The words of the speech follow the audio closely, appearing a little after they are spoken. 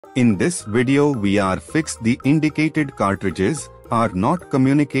In this video we are fix the indicated cartridges are not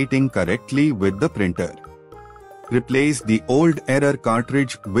communicating correctly with the printer. Replace the old error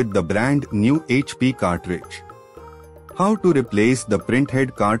cartridge with the brand new HP cartridge. How to replace the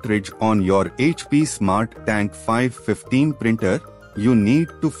printhead cartridge on your HP Smart Tank 515 printer? You need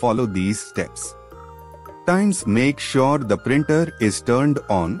to follow these steps. Times make sure the printer is turned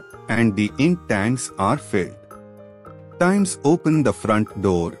on and the ink tanks are filled. Times open the front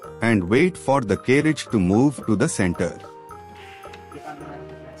door and wait for the carriage to move to the center.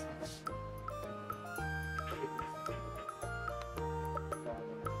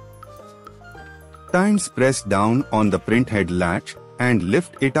 Times press down on the printhead latch and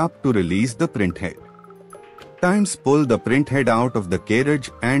lift it up to release the printhead. Times pull the printhead out of the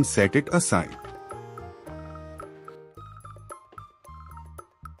carriage and set it aside.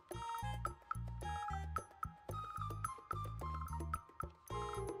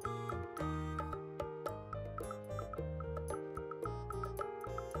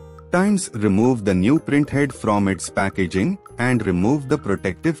 Times remove the new printhead from its packaging and remove the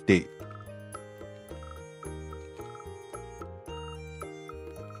protective tape.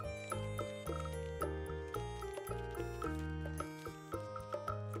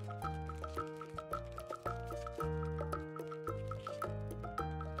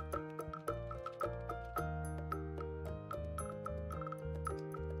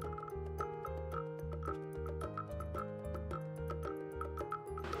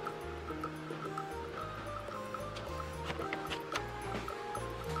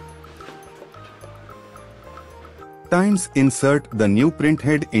 Times insert the new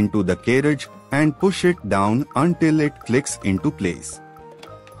printhead into the carriage and push it down until it clicks into place.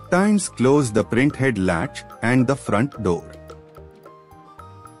 Times close the printhead latch and the front door.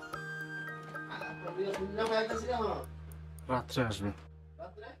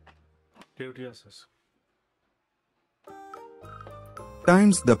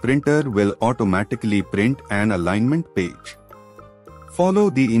 Times the printer will automatically print an alignment page. Follow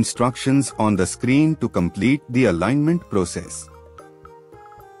the instructions on the screen to complete the alignment process.